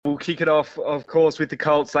kick it off, of course, with the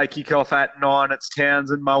Colts. They kick off at 9. It's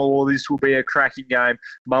Towns and Mullawar. This will be a cracking game.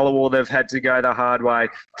 Mullawar, they've had to go the hard way.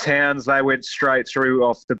 Towns, they went straight through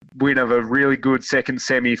off the win of a really good second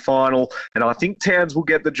semi-final. And I think Towns will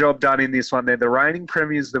get the job done in this one. They're the reigning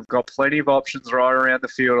premiers. They've got plenty of options right around the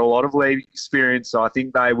field, a lot of league experience. So I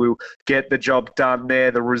think they will get the job done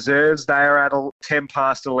there. The reserves, they are at 10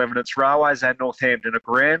 past 11. It's Railways and Northampton, a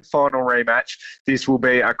grand final rematch. This will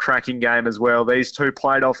be a cracking game as well. These two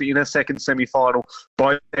played off in a second semi-final.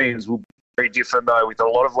 Both teams will be very different, though, with a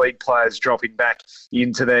lot of league players dropping back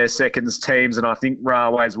into their seconds teams, and I think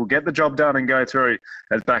Railways will get the job done and go through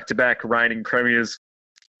as back-to-back reigning premiers.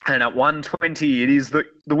 And at 1:20, it is the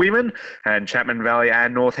women, and Chapman Valley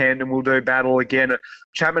and Northampton will do battle again.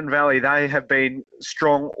 Chapman Valley, they have been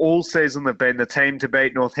strong all season. They've been the team to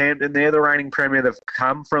beat Northampton. They're the reigning premier. They've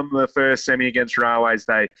come from the first semi against Railways.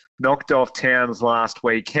 They knocked off Towns last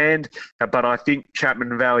weekend, but I think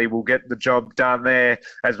Chapman Valley will get the job done there.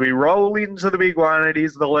 As we roll into the big one, it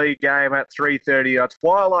is the league game at 3:30, a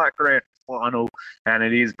Twilight Grand Final, and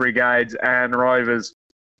it is Brigades and Rovers.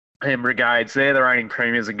 And Brigades, they're the reigning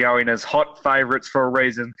premiers, are going as hot favourites for a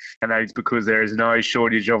reason, and that is because there is no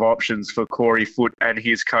shortage of options for Corey Foote and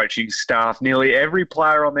his coaching staff. Nearly every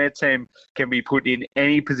player on their team can be put in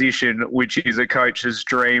any position, which is a coach's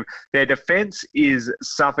dream. Their defence is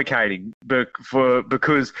suffocating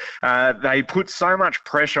because they put so much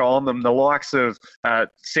pressure on them, the likes of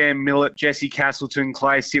Sam Millett, Jesse Castleton,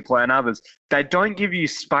 Clay Sipler and others. They don't give you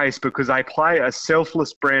space because they play a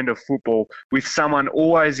selfless brand of football with someone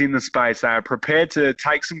always in the space. They are prepared to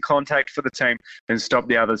take some contact for the team and stop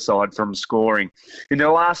the other side from scoring. In the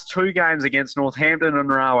last two games against Northampton and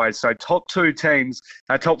Railways, so top four teams,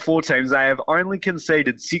 they have only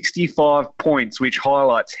conceded 65 points, which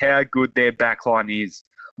highlights how good their backline is.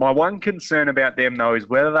 My one concern about them, though, is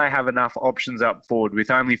whether they have enough options up forward with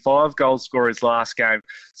only 5 goal scorers last game.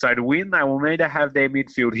 So to win, they will need to have their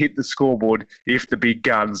midfield hit the scoreboard if the big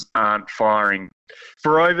guns aren't firing.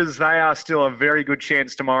 For Rovers, they are still a very good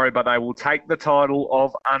chance tomorrow, but they will take the title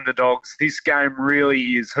of underdogs. This game really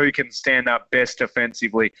is who can stand up best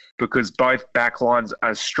defensively because both backlines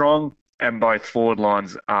are strong and both forward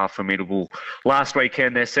lines are formidable. Last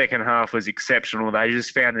weekend, their second half was exceptional. They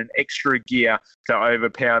just found an extra gear to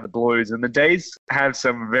overpower the Blues. And the D's have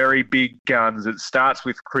some very big guns. It starts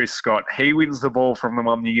with Chris Scott. He wins the ball from them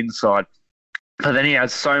on the inside. But then he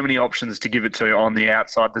has so many options to give it to on the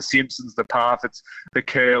outside. The Simpsons, the Parfits, the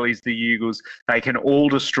Curleys, the Eagles, they can all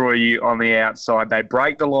destroy you on the outside. They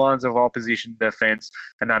break the lines of opposition defence,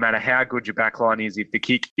 and no matter how good your backline is, if the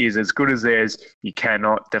kick is as good as theirs, you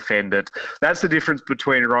cannot defend it. That's the difference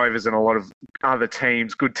between Rovers and a lot of other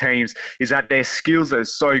teams, good teams, is that their skills are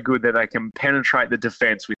so good that they can penetrate the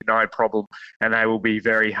defence with no problem, and they will be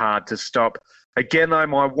very hard to stop. Again, though,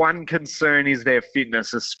 my one concern is their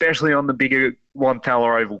fitness, especially on the bigger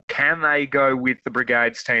Wantala Oval. Can they go with the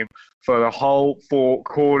Brigades team for the whole 4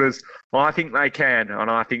 quarters? Well, I think they can, and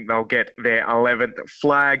I think they'll get their 11th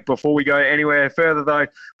flag. Before we go anywhere further, though,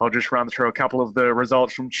 I'll just run through a couple of the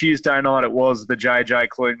results from Tuesday night. It was the JJ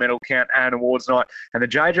Clune Medal Count and Awards night, and the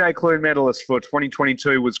JJ Clune medalist for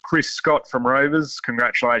 2022 was Chris Scott from Rovers.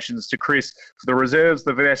 Congratulations to Chris. For the reserves,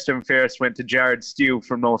 the best and fairest went to Jared Steele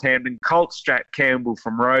from Northampton, Colts Jack Campbell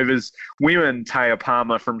from Rovers, women Taya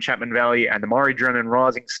Palmer from Chapman Valley, and the Murray Drennan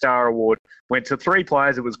Rising Star Award went to 3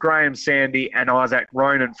 players. It was Graham Sandy and Isaac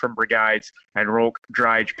Ronan from Brigades, and Rourke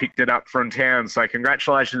Drage picked it up from Town. So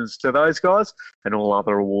congratulations to those guys and all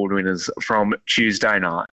other award winners from Tuesday night.